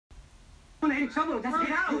want any trouble. Just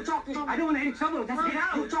get out. You talking? I don't want any trouble. Just get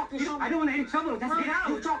out. You talking? I don't want any trouble. Just get out.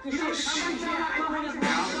 You talking?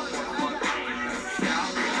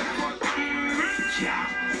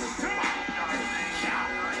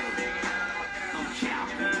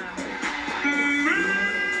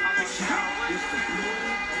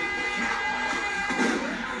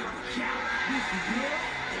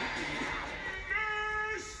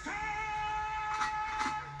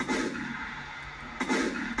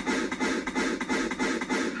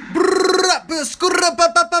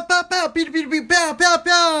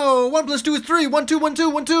 One plus two is 3. 1 2 1 2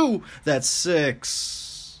 1 2. That's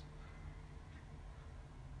 6.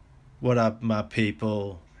 What up, my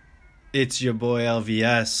people? It's your boy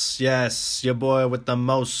LVS. Yes, your boy with the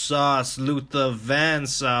most sauce, Luther Van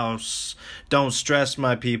Sauce. Don't stress,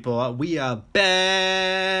 my people. We are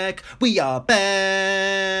back. We are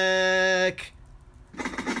back.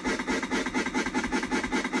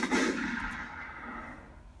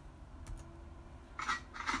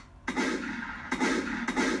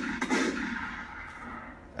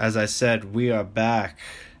 As I said, we are back.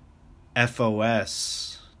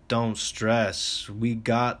 FOS. Don't stress. We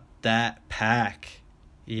got that pack.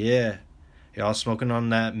 Yeah. Y'all smoking on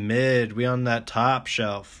that mid. We on that top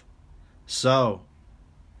shelf. So,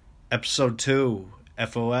 episode 2,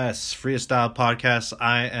 FOS, Freestyle Podcast.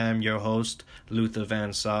 I am your host, Luther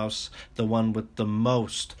Van Sauce, the one with the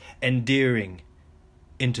most endearing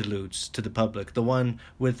interludes to the public. The one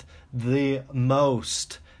with the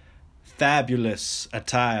most fabulous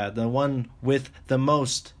attire, the one with the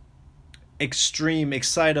most extreme,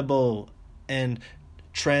 excitable, and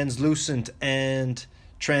translucent and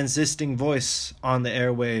transisting voice on the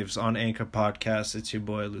airwaves on Anchor Podcast. It's your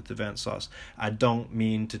boy Luther Van Sauce. I don't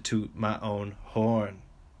mean to toot my own horn.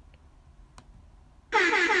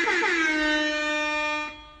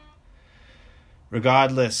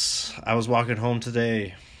 Regardless, I was walking home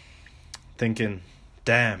today thinking,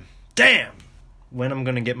 damn, when I'm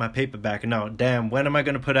going to get my paper back? No, damn, when am I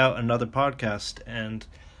going to put out another podcast? And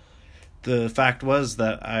the fact was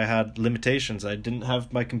that I had limitations. I didn't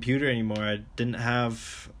have my computer anymore. I didn't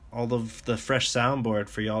have all of the fresh soundboard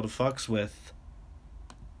for y'all to fucks with.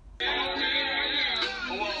 And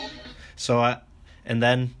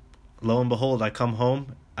then, lo and behold, I come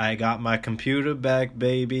home. I got my computer back,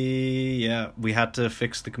 baby. Yeah, we had to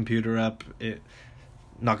fix the computer up.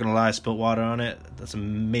 Not gonna lie, I spilled water on it. That's a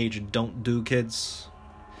major don't do, kids.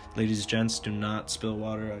 Ladies and gents, do not spill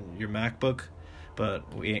water on your MacBook.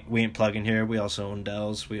 But we ain't plugging here. We also own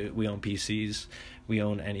Dells. We own PCs. We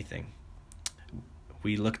own anything.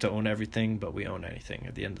 We look to own everything, but we own anything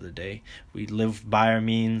at the end of the day. We live by our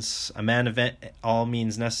means. A man of all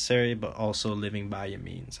means necessary, but also living by your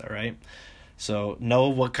means, all right? So know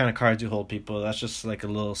what kind of cards you hold, people. That's just like a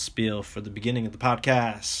little spiel for the beginning of the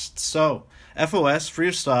podcast. So, FOS,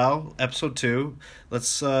 Freestyle, episode 2.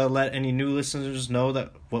 Let's let any new listeners know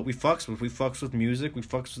that what we fucks with. We fucks with music, we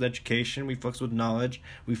fucks with education, we fucks with knowledge,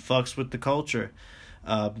 we fucks with the culture.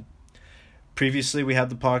 Previously, we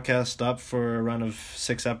had the podcast up for a run of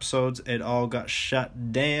 6 episodes. It all got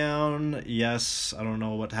shut down. Yes, I don't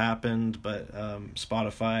know what happened, but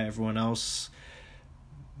Spotify, everyone else,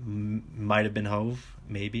 might have been Hove,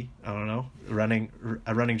 maybe, I don't know.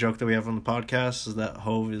 A running joke that we have on the podcast is that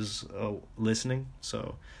Hove is listening,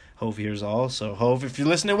 so Hove hears all. So Hove, if you're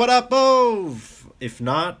listening, what up, Hove? If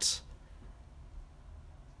not,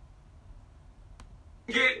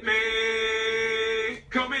 get me,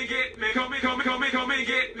 come and get me, come and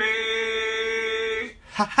get me.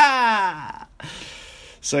 ha.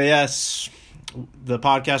 So yes, the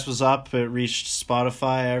podcast was up. It reached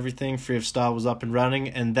Spotify, everything. Free of Style was up and running,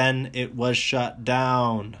 and then it was shut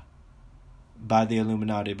down by the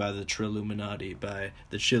Illuminati, by the Trilluminati, by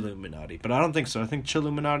the Chilluminati. But I don't think so. I think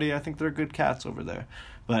Chilluminati, I think they're good cats over there.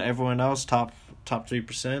 But everyone else, top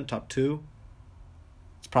 3%, top 2,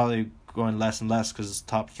 it's probably going less and less because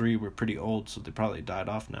top 3 were pretty old, so they probably died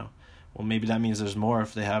off now. Well, maybe that means there's more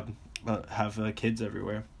if they have kids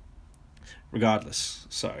everywhere. Regardless,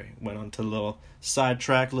 sorry, went on to a little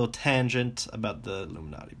sidetrack, a little tangent about the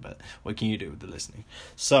Illuminati, but what can you do with the listening?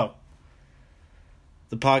 So,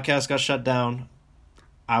 the podcast got shut down.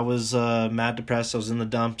 I was mad depressed, I was in the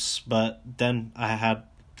dumps, but then I had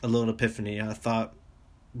a little epiphany. I thought,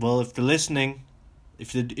 well, if they're listening,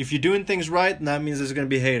 if you're doing things right, then that means there's going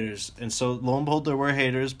to be haters. And so, lo and behold, there were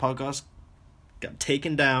haters. Podcast got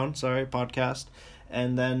taken down, podcast,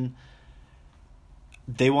 and then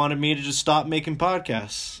they wanted me to just stop making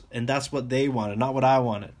podcasts, and that's what they wanted, not what I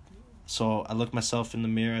wanted. So I looked myself in the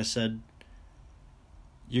mirror. I said,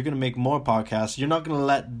 you're going to make more podcasts. You're not going to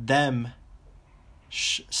let them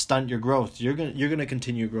stunt your growth. You're gonna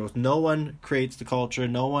continue growth. No one creates the culture.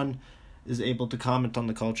 No one is able to comment on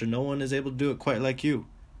the culture. No one is able to do it quite like you.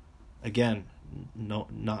 Again, no,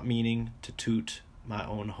 not meaning to toot my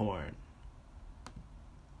own horn.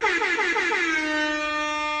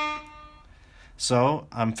 So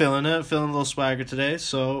I'm feeling a little swagger today.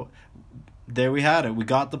 So there we had it. We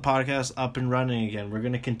got the podcast up and running again. We're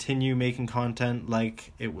gonna continue making content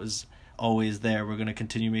like it was always there. We're gonna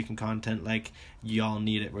continue making content like y'all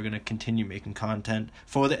need it. We're gonna continue making content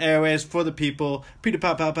for the airways, for the people. Peter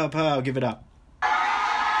pow pow pow pow. Give it up.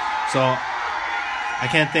 So I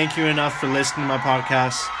can't thank you enough for listening to my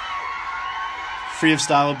podcast. Free of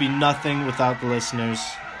Style would be nothing without the listeners.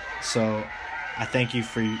 So I thank you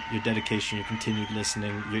for your dedication, your continued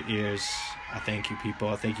listening, your ears. I thank you, people.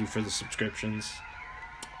 I thank you for the subscriptions.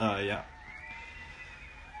 Yeah.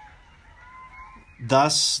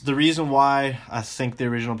 Thus, the reason why I think the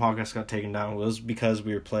original podcast got taken down was because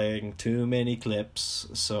we were playing too many clips.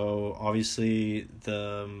 So obviously,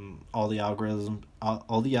 all the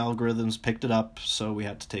algorithms picked it up. So we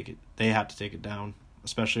had to take it. They had to take it down,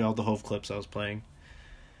 especially all the Hove clips I was playing.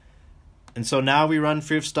 And so now we run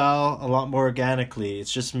Free of Style a lot more organically.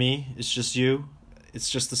 It's just me. It's just you. It's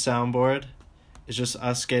just the soundboard. It's just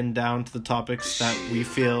us getting down to the topics that we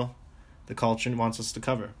feel the culture wants us to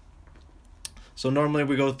cover. So normally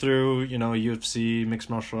we go through, UFC, mixed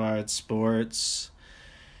martial arts, sports.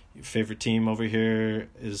 Your favorite team over here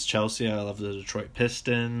is Chelsea. I love the Detroit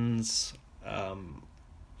Pistons. I'm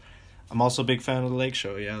also a big fan of the Lake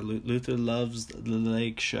Show. Yeah, Luther loves the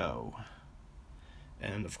Lake Show.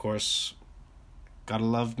 And of course, gotta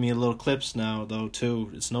love me a little clips now though too.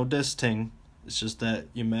 It's no diss ting. It's just that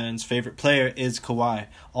your man's favorite player is Kawhi.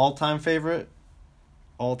 All-time favorite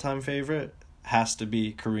has to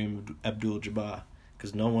be Kareem Abdul-Jabbar,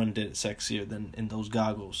 because no one did it sexier than in those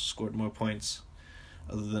goggles, scored more points,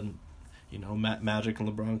 other than, Magic and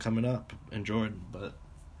LeBron coming up, and Jordan,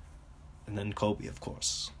 and then Kobe, of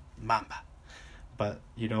course, Mamba. But,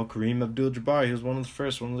 Kareem Abdul-Jabbar, he was one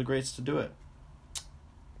of the greats to do it.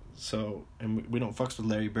 So, and we don't fucks with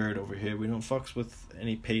Larry Bird over here. We don't fucks with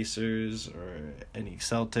any Pacers or any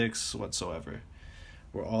Celtics whatsoever.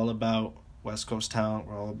 We're all about West Coast talent.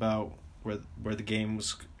 We're all about where the game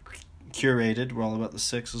was curated. We're all about the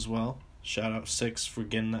Six as well. Shout out Six for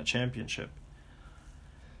getting that championship.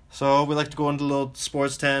 So we like to go into little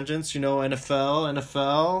sports tangents.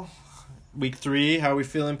 NFL, week 3. How are we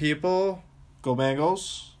feeling, people? Go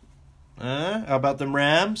Bengals. How about them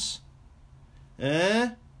Rams?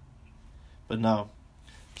 But no.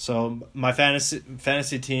 So my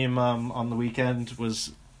fantasy team on the weekend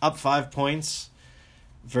was up 5 points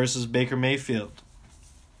versus Baker Mayfield.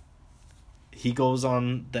 He goes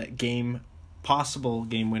on that possible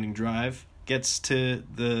game-winning drive, gets to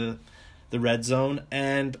the red zone,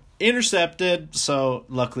 and intercepted. So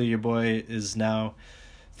luckily your boy is now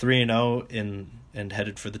 3-0 and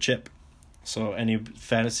headed for the chip. So any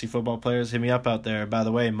fantasy football players, hit me up out there. By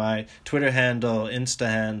the way, my Twitter handle, Insta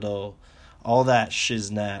handle, all that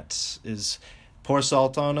shiznat is Pour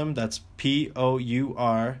Salt on him. That's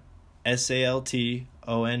POURSALTONEM.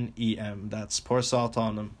 That's Pour Salt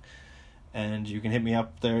on him. And you can hit me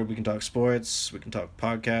up there. We can talk sports. We can talk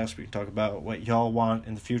podcasts. We can talk about what y'all want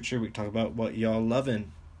in the future. We can talk about what y'all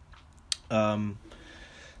loving.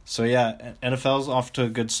 So yeah, NFL's off to a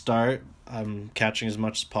good start. I'm catching as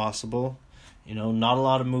much as possible. Not a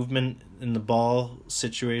lot of movement in the ball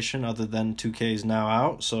situation other than 2K is now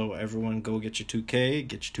out. So everyone go get your 2K.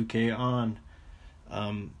 Get your 2K on.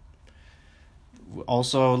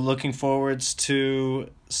 Also looking forwards to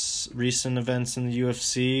recent events in the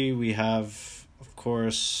UFC. We have, of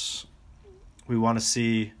course, we want to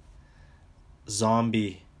see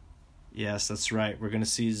Zombie. Yes, that's right. We're going to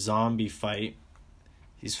see Zombie fight.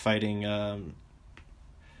 He's fighting,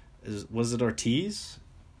 was it Ortiz?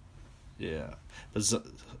 Yeah. But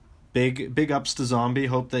big ups to Zombie.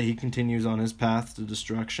 Hope that he continues on his path to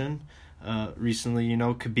destruction. Recently,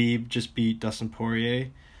 Khabib just beat Dustin Poirier.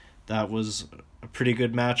 That was a pretty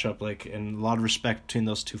good matchup, and a lot of respect between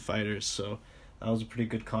those two fighters. So that was a pretty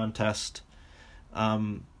good contest.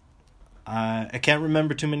 I can't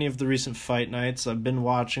remember too many of the recent fight nights. I've been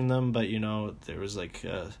watching them, but there was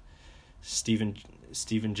Steven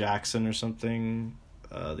Jackson or something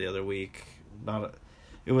the other week.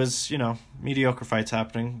 It was mediocre fights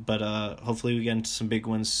happening, but hopefully we get into some big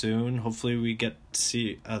ones soon. Hopefully we get to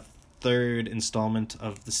see a third installment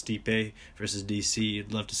of the Stipe versus DC.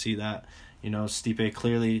 I'd love to see that. Stipe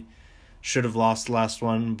clearly should have lost the last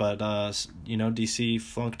one, but DC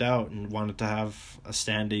flunked out and wanted to have a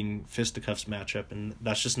standing fisticuffs matchup, and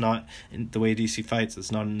that's just not in the way DC fights.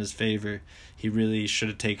 It's not in his favor. He really should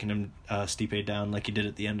have taken him Stipe down like he did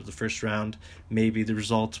at the end of the first round. Maybe the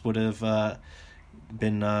results would have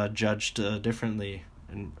been judged differently,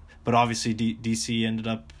 but obviously DC ended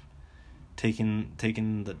up taking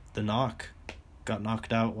the knock, got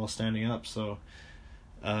knocked out while standing up. So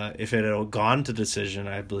if it had gone to decision,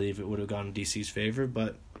 I believe it would have gone in DC's favor.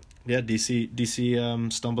 But yeah,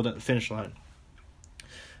 DC stumbled at the finish line.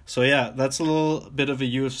 So yeah, that's a little bit of a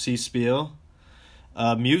UFC spiel.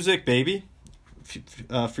 Music, baby.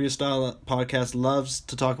 Freestyle Podcast loves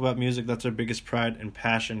to talk about music. That's our biggest pride and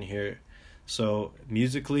passion here. So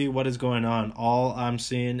musically, what is going on? All I'm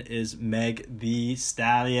seeing is Meg Thee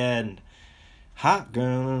Stallion. Hot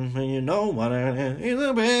girl, and you know what I am. He's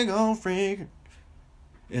a big old freak.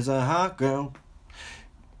 Is a hot girl.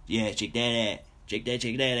 Yeah, shake that ass. Shake that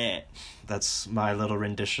ass. That's my little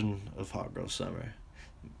rendition of Hot Girl Summer.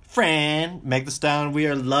 Friend, Meg Thee Stallion, we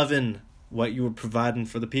are loving what you were providing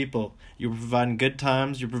for the people. You were providing good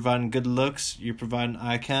times, you're providing good looks, you're providing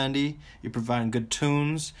eye candy, you're providing good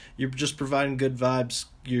tunes, you're just providing good vibes.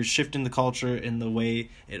 You're shifting the culture in the way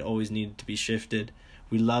it always needed to be shifted.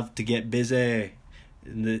 We love to get busy.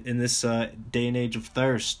 In this day and age of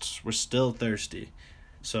thirst, we're still thirsty.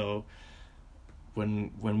 So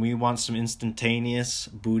when we want some instantaneous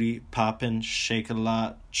booty popping, shake a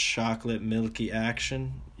lot, chocolate milky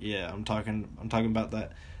action, yeah, I'm talking about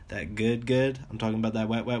that good. I'm talking about that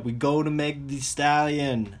wet. We go to Meg Thee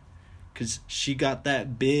Stallion, cause she got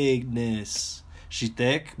that bigness. She's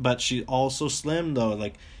thick, but she also slim though.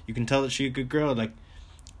 Like you can tell that she's a good girl. Like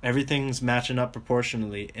everything's matching up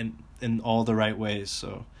proportionally in all the right ways.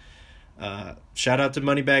 So. Shout out to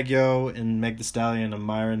Moneybagg Yo and Meg Thee Stallion,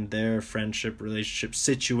 admiring their friendship, relationship,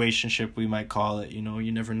 situationship, we might call it. You know,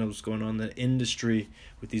 you never know what's going on in the industry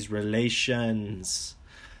with these relations.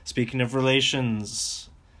 Speaking of relations,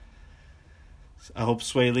 I hope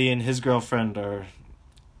Sway Lee and his girlfriend are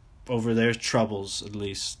over their troubles, at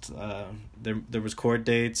least. There was court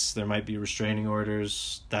dates, there might be restraining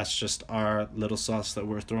orders. That's just our little sauce that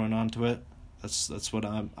we're throwing onto it. That's what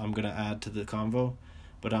I'm gonna add to the convo.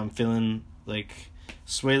 But I'm feeling like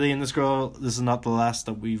Sway Lee and this girl, this is not the last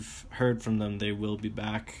that we've heard from them. They will be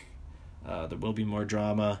back. There will be more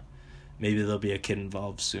drama. Maybe there'll be a kid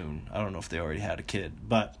involved soon. I don't know if they already had a kid.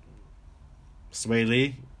 But Sway Lee,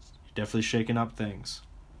 you're definitely shaking up things.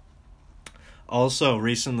 Also,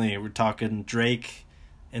 recently, we're talking Drake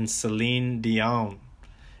and Celine Dion.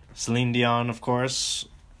 Celine Dion, of course,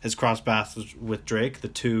 has crossed paths with Drake, the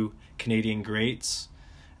two Canadian greats.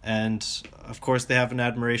 And of course they have an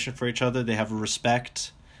admiration for each other. They have a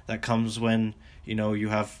respect that comes when, you know, you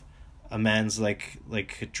have a man's like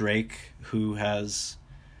Drake who has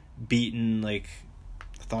beaten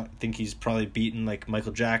think he's probably beaten like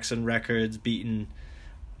Michael Jackson records, beaten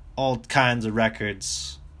all kinds of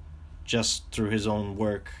records just through his own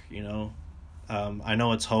work, you know. I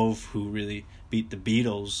know it's Hove who really beat the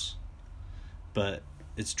Beatles, but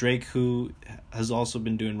it's Drake who has also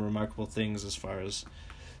been doing remarkable things as far as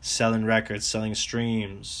selling records, selling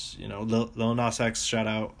streams. You know, Lil Nas X, shout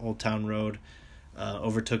out, Old Town Road,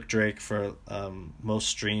 overtook Drake for most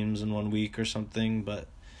streams in 1 week or something. But,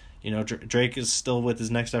 you know, Drake is still, with his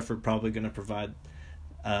next effort, probably going to provide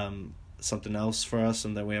something else for us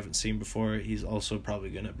and that we haven't seen before. He's also probably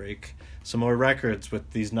going to break some more records with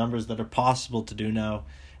these numbers that are possible to do now,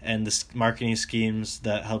 and the marketing schemes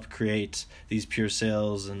that help create these pure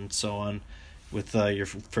sales and so on with your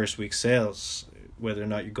first week sales. Whether or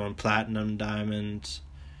not you're going platinum, diamond,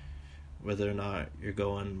 whether or not you're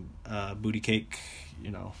going booty cake,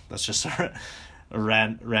 you know, that's just a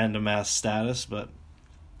random ass status. But,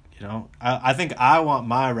 you know, I think I want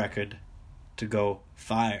my record to go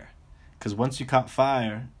fire, because once you caught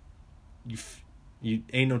fire, you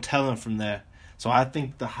ain't no telling from there. So I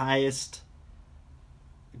think the highest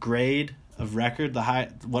grade of record,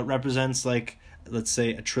 what represents like, let's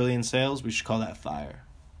say, 1 trillion sales, we should call that fire.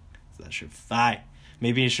 So that should fire.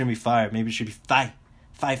 Maybe it shouldn't be fire. Maybe it should be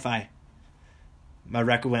fi. My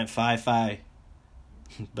record went fi.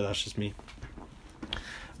 But that's just me.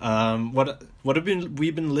 What have we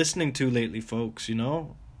been listening to lately, folks? You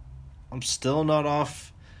know, I'm still not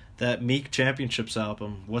off that Meek Championships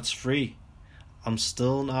album. What's free? I'm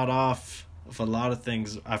still not off of a lot of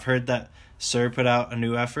things. I've heard that Sir put out a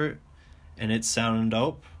new effort, and it's sounding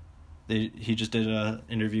dope. He just did an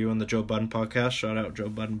interview on the Joe Budden podcast. Shout out Joe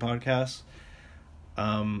Budden podcast.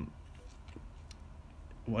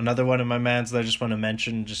 Another one of my mans that I just want to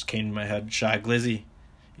mention just came to my head, Shy Glizzy.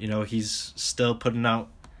 You know, he's still putting out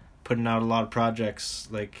putting out a lot of projects.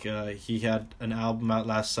 Like he had an album out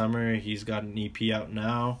last summer. He's got an EP out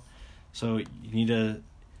now. So you need to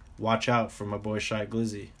watch out for my boy Shy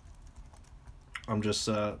Glizzy. I'm just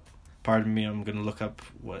pardon me, I'm gonna look up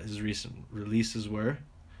what his recent releases were.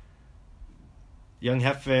 Young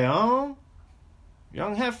Hefe on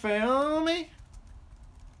me.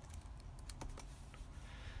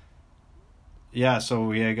 Yeah, so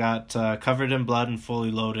we got Covered in Blood and Fully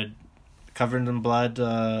Loaded. Covered in Blood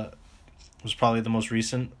was probably the most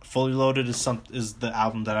recent. Fully Loaded is the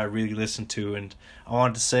album that I really listened to, and I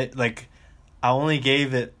wanted to say, like, I only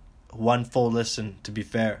gave it one full listen, to be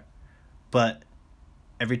fair, but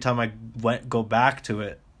every time I go back to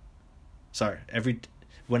it,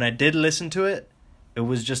 when I did listen to it,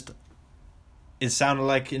 it sounded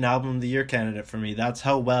like an album of the year candidate for me. That's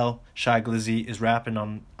how well Shy Glizzy is rapping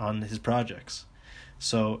on his projects.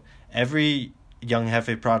 So every Young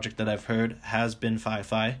Hefe project that I've heard has been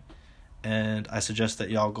fi-fi, and I suggest that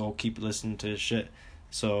y'all go keep listening to his shit.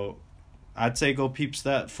 So I'd say go peeps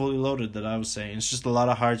that Fully Loaded that I was saying. It's just a lot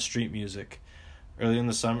of hard street music. Early in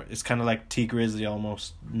the summer, it's kind of like T Grizzly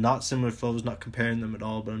almost. Not similar flows, not comparing them at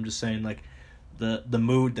all, but I'm just saying, like, the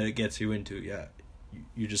mood that it gets you into. Yeah,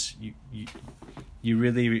 you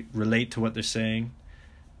really relate to what they're saying,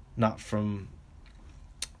 not from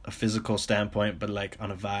a physical standpoint, but like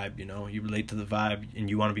on a vibe. You know, you relate to the vibe and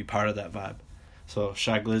you want to be part of that vibe. So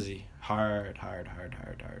Shy Glizzy, hard.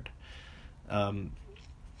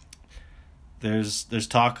 There's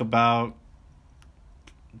talk about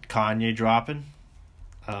Kanye dropping.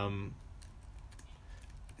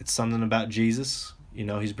 It's something about Jesus. You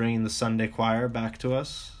know, he's bringing the Sunday choir back to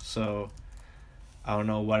us. So I don't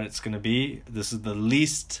know what it's going to be. This is the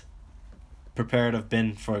least prepared I've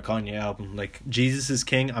been for a Kanye album. Like, Jesus is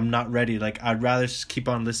King, I'm not ready. Like, I'd rather just keep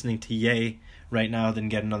on listening to Ye right now than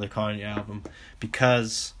get another Kanye album.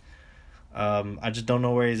 Because I just don't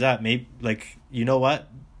know where he's at. Maybe, like, you know what?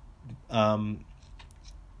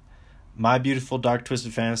 My Beautiful Dark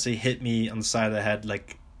Twisted Fantasy hit me on the side of the head,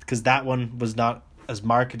 like, because that one was not as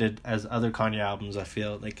marketed as other Kanye albums. I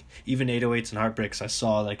feel like even 808s and Heartbreaks I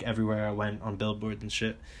saw like everywhere I went on Billboard and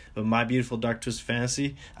shit, but My Beautiful Dark Twisted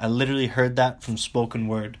Fantasy, I literally heard that from spoken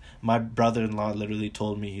word. My brother-in-law literally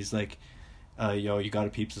told me, he's like, yo, you gotta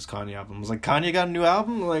peep this Kanye album. I was like, Kanye got a new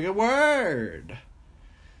album? I'm like, a word.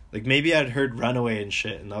 Like, maybe I'd heard Runaway and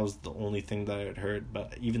shit, and that was the only thing that I had heard,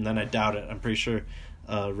 but even then I doubt it. I'm pretty sure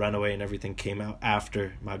Runaway and everything came out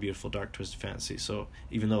after My Beautiful Dark Twisted Fantasy, so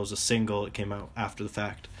even though it was a single, it came out after the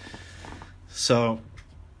fact. So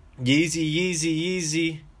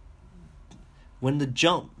Yeezy, when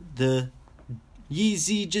the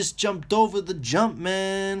Yeezy just jumped over the jump,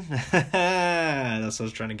 man. That's what I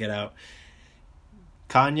was trying to get out.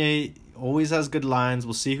 Kanye always has good lines.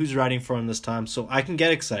 We'll see who's writing for him this time, so I can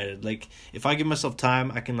get excited. Like, if I give myself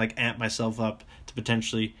time, I can like amp myself up to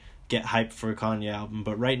potentially get hyped for a Kanye album.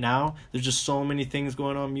 But right now, there's just so many things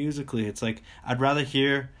going on musically. It's like, I'd rather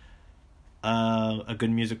hear a good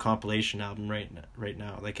music compilation album right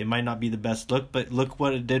now. Like, it might not be the best look, but look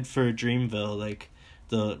what it did for Dreamville, like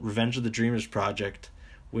the Revenge of the Dreamers project,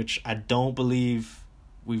 which I don't believe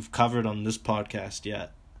we've covered on this podcast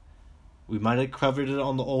yet. We might have covered it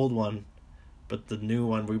on the old one, but the new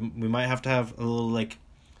one, we might have to have a little, like,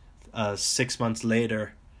 6 months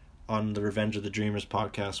later on the Revenge of the Dreamers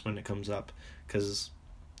podcast when it comes up, because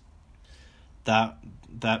that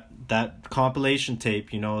compilation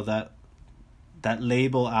tape, you know, that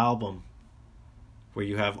label album where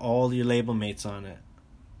you have all your label mates on it,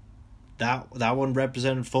 that one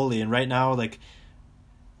represented fully. And right now, like,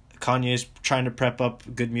 Kanye's trying to prep up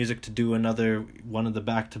good music to do another one of the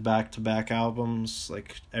back-to-back albums.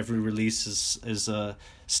 Like, every release is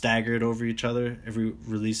staggered over each other. Every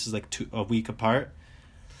release is like a week apart.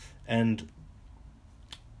 And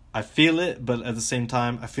I feel it, but at the same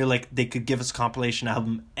time, I feel like they could give us a compilation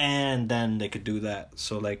album and then they could do that.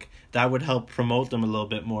 So, like, that would help promote them a little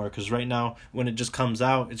bit more, because right now, when it just comes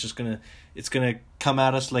out, it's gonna come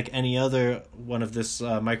at us like any other one of this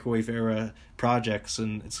microwave era projects,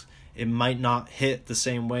 and it might not hit the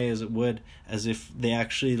same way as it would as if they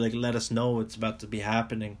actually like let us know it's about to be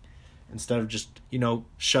happening, instead of just, you know,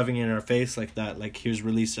 shoving it in our face like that. Like, here's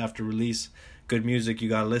release after release, good music, you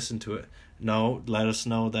gotta listen to it. No, let us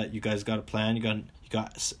know that you guys got a plan. You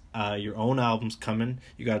got your own albums coming.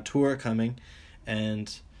 You got a tour coming,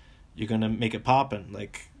 and you're gonna make it poppin'.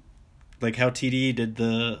 Like how TDE did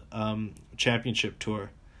the championship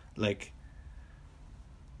tour. Like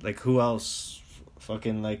who else?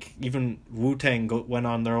 Fucking, like, even Wu-Tang went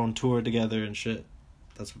on their own tour together and shit.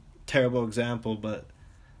 That's a terrible example, but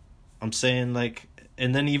I'm saying, like,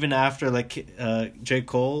 And then even after, like, J.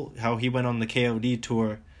 Cole, how he went on the KOD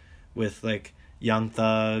tour with, like, Young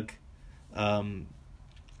Thug, well,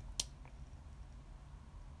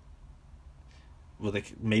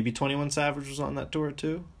 like, maybe 21 Savage was on that tour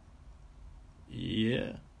too.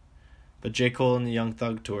 Yeah. But J. Cole and the Young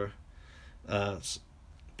Thug tour.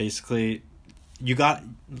 Basically,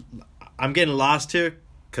 I'm getting lost here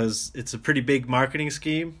because it's a pretty big marketing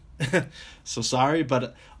scheme. So sorry,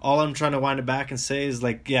 but all I'm trying to wind it back and say is,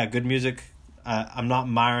 like, yeah, good music. I'm not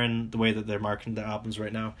admiring the way that they're marketing their albums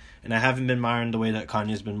right now. And I haven't been admiring the way that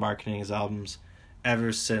Kanye's been marketing his albums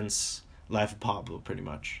ever since Life of Pablo, pretty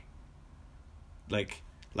much. Like,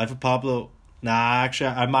 Life of Pablo... Nah,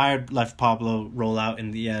 actually, I admired Life of Pablo rollout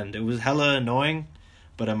in the end. It was hella annoying,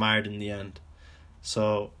 but I admired in the end.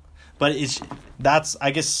 So... But that's,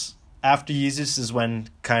 I guess... After Yeezus is when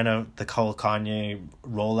kind of the whole Kanye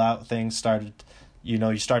rollout thing started,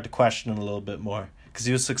 you start to question it a little bit more. Because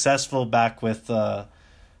he was successful back with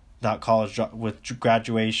not college, with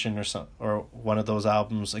Graduation or one of those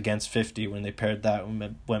albums Against 50 when they paired that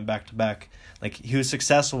and went back to back. Like, he was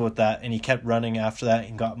successful with that and he kept running after that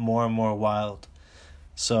and got more and more wild.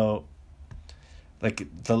 So, like,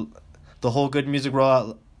 the whole good music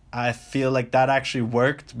rollout, I feel like that actually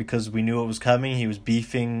worked because we knew it was coming. He was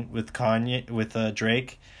beefing with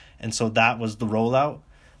Drake, and so that was the rollout.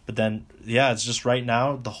 But then, yeah, it's just right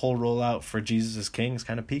now, the whole rollout for Jesus is King is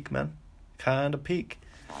kind of peak, man. Kind of peak.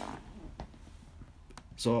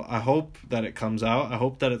 So I hope that it comes out. I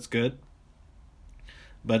hope that it's good.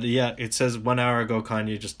 But yeah, it says 1 hour ago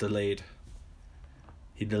Kanye just delayed.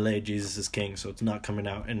 He delayed Jesus is King, so it's not coming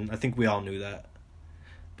out. And I think we all knew that.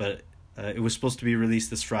 But... it was supposed to be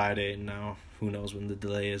released this Friday, and now who knows when the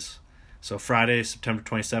delay is. So Friday, September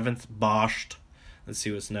 27th, boshed. Let's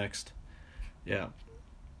see what's next. Yeah.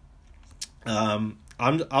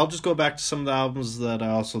 I'll just go back to some of the albums that I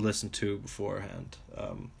also listened to beforehand.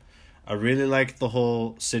 I really liked the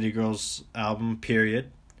whole City Girls album,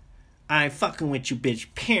 period. I ain't fucking with you,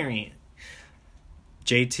 bitch, period.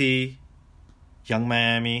 JT, Young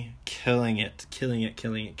Miami, killing it.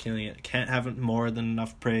 Can't have more than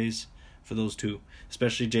enough praise for those two,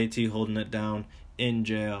 especially JT holding it down in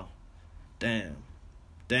jail. Damn,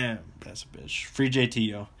 that's a bitch. Free JT,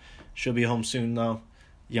 yo. She'll be home soon though.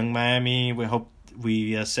 Young Miami,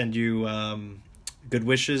 we send you good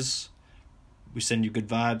wishes. We send you good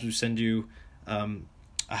vibes. We send you a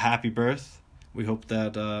happy birth. We hope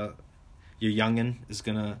that your youngin is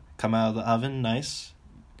gonna come out of the oven nice.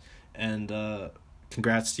 And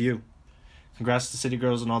congrats to you. Congrats to City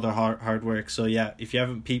Girls and all their hard work. So yeah, if you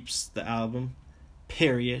haven't peeps the album,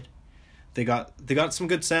 period, they got some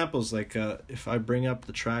good samples. Like if I bring up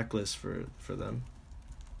the track list for them,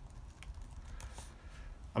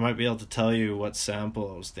 I might be able to tell you what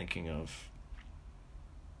sample I was thinking of.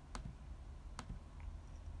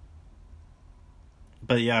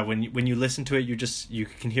 But yeah, when you listen to it, you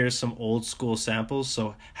can hear some old school samples.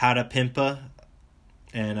 So How to Pimpa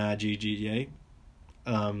and GGA.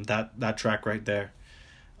 That track right there,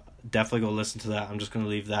 definitely go listen to that. I'm just gonna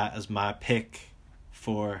leave that as my pick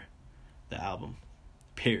for the album,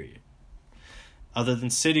 period. Other than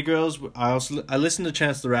City Girls, I listened to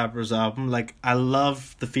Chance the Rapper's album. Like, I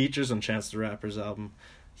love the features on Chance the Rapper's album.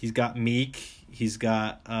 He's got Meek, he's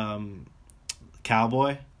got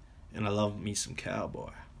Cowboy, and I love me some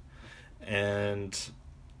Cowboy. And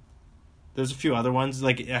there's a few other ones.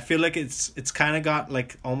 Like, I feel like it's kind of got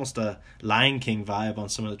like almost a Lion King vibe on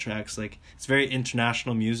some of the tracks. Like, it's very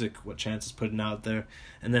international music what Chance is putting out there.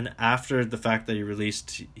 And then after the fact that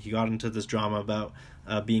he got into this drama about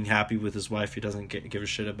being happy with his wife. He doesn't give a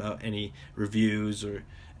shit about any reviews or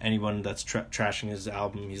anyone that's trashing his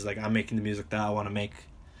album. He's like, I'm making the music that I want to make.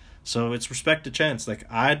 So it's respect to Chance. Like,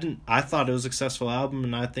 I thought it was a successful album,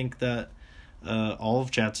 and I think that all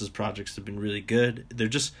of Chance's projects have been really good. They're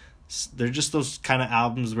just those kind of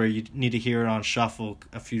albums where you need to hear it on shuffle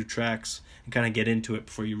a few tracks and kind of get into it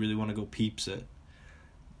before you really want to go peeps it.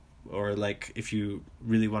 Or like if you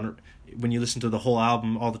really want to, when you listen to the whole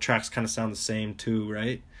album, all the tracks kind of sound the same too,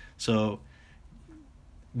 right? So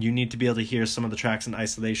you need to be able to hear some of the tracks in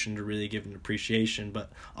isolation to really give an appreciation.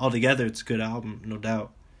 But altogether, it's a good album, no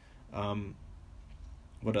doubt.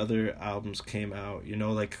 What other albums came out? You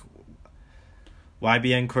know, like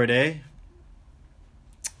YBN Cordae.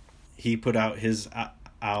 He put out his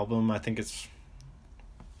album. I think it's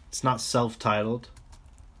not self-titled.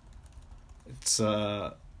 It's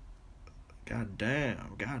God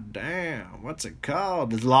damn, what's it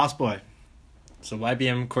called? It's Lost Boy. So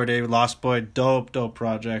YBN Cordae, Lost Boy, dope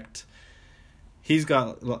project. He's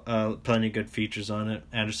got plenty of good features on it.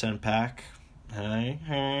 Anderson .Paak,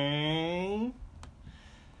 hey.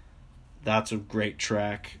 That's a great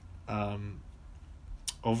track.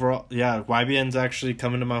 Overall, yeah, YBN's actually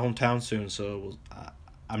coming to my hometown soon, so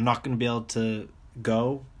I'm not going to be able to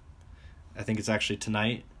go. I think it's actually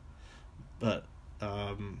tonight, but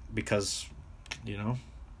because, you know,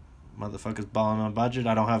 motherfuckers balling on budget.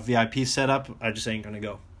 I don't have VIP set up. I just ain't going to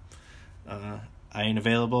go. I ain't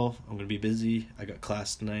available. I'm going to be busy. I got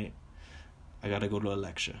class tonight. I got to go to a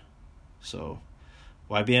lecture. So,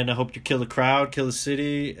 YBN, I hope you kill the crowd, kill the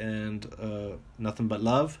city, and nothing but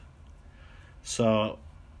love. So,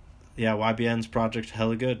 yeah, YBN's project,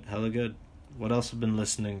 hella good, hella good. What else have I been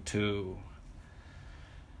listening to?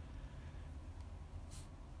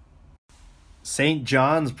 St.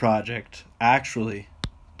 John's project, actually.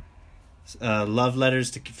 Love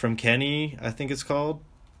Letters from Kenny, I think it's called.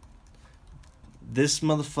 This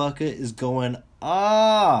motherfucker is going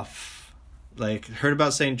off. Like, heard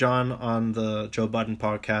about St. John on the Joe Budden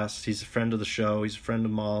podcast. He's a friend of the show. He's a friend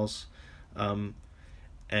of Maul's. And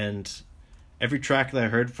every track that I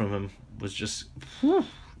heard from him was just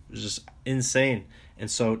insane.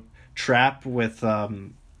 And so Trap with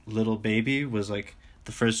Little Baby was like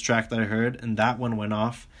the first track that I heard, and that one went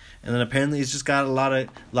off. And then apparently he's just got a lot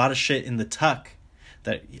of shit in the tuck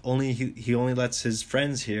that he only lets his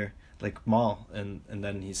friends hear, like Maul, and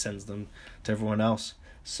then he sends them to everyone else.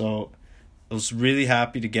 So I was really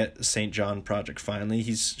happy to get the St. John project finally.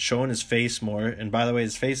 He's showing his face more, and by the way,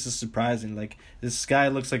 his face is surprising. Like, this guy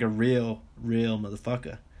looks like a real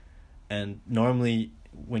motherfucker. And normally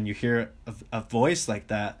when you hear a voice like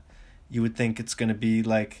that, you would think it's gonna be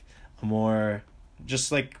like a more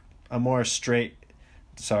straight,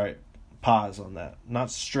 sorry, pause on that.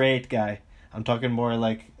 Not straight guy. I'm talking more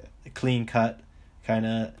like a clean cut, kind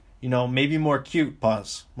of, you know, maybe more cute,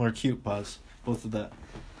 pause. Both of that.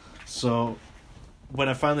 So when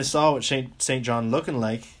I finally saw what St. John looking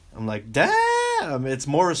like, I'm like, damn, it's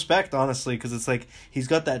more respect, honestly, because it's like he's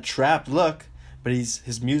got that trap look, but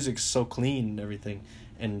his music's so clean and everything,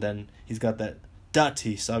 and then he's got that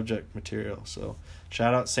dirty subject material. So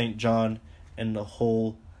shout out St. John and the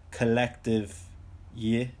whole collective,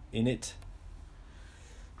 in it.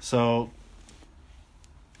 So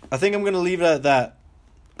I think I'm gonna leave it at that.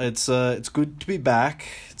 It's good to be back.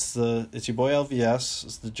 It's your boy LVS.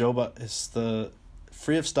 It's the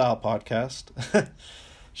Free of Style podcast.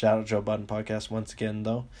 Shout out Joe Budden podcast once again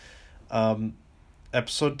though.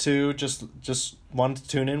 Episode 2, just wanted to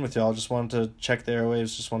tune in with y'all. Just wanted to check the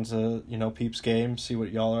airwaves. Just wanted to, you know, peeps game, see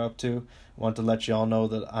what y'all are up to. Want to let y'all know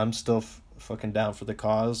that I'm still fucking down for the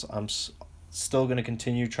cause. I'm still gonna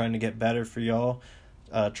continue trying to get better for y'all.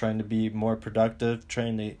 Trying to be more productive.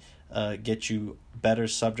 Trying to get you better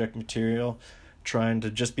subject material. Trying to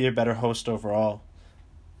just be a better host overall.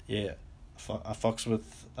 Yeah, I fucks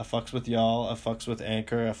with y'all. I fucks with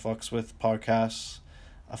Anchor. I fucks with podcasts.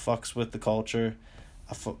 I fucks with the culture.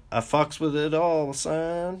 I fucks with it all,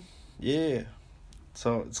 son. Yeah.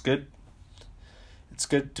 So it's good. It's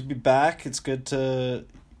good to be back. It's good to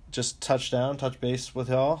just touch base with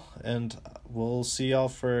y'all. And we'll see y'all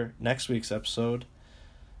for next week's episode.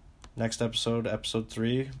 Next episode, episode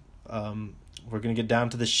 3. We're going to get down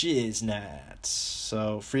to the shiznats.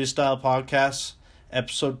 So, Freestyle Podcast,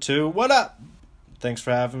 episode 2. What up? Thanks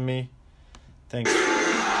for having me. Thanks.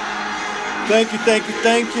 Thank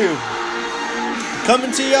you.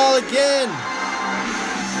 Coming to y'all again.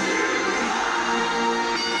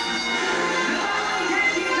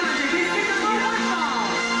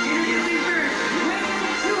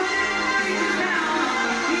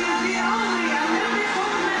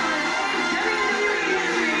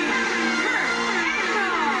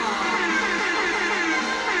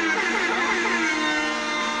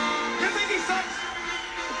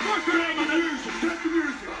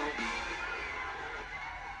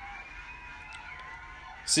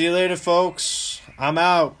 See you later, folks. I'm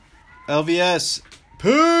out. LVS.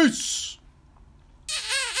 Peace.